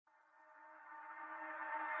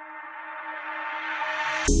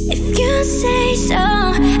If you say so,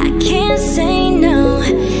 I can't say no.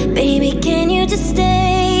 Baby, can you just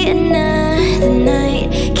stay another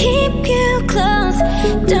night? Keep you close,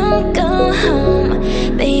 don't go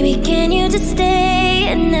home. Baby, can you just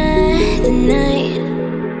stay another night?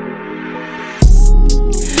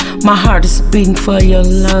 My heart is beating for your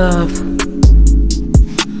love.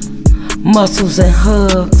 Muscles and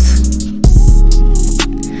hugs,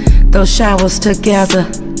 those showers together,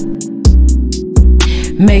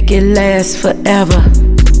 make it last forever.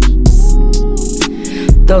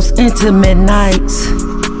 Those intimate nights,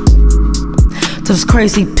 those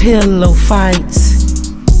crazy pillow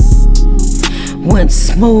fights, went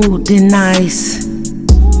smooth and nice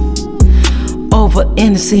over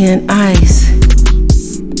innocent ice.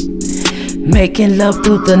 Making love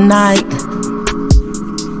through the night,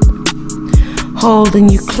 holding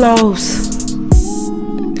you close,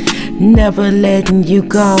 never letting you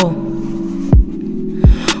go.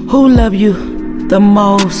 Who love you the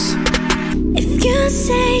most? If you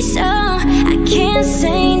say so, I can't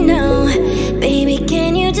say no. Baby,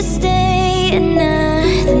 can you just stay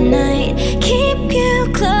another night? Keep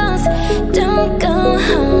you close, don't go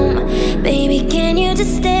home. Baby, can you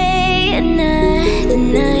just stay another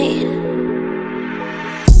night?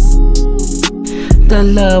 The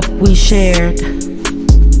love we shared,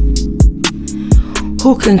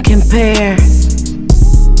 who can compare?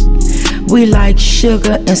 We like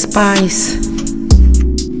sugar and spice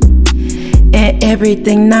and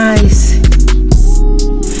everything nice.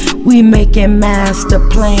 We making master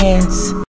plans.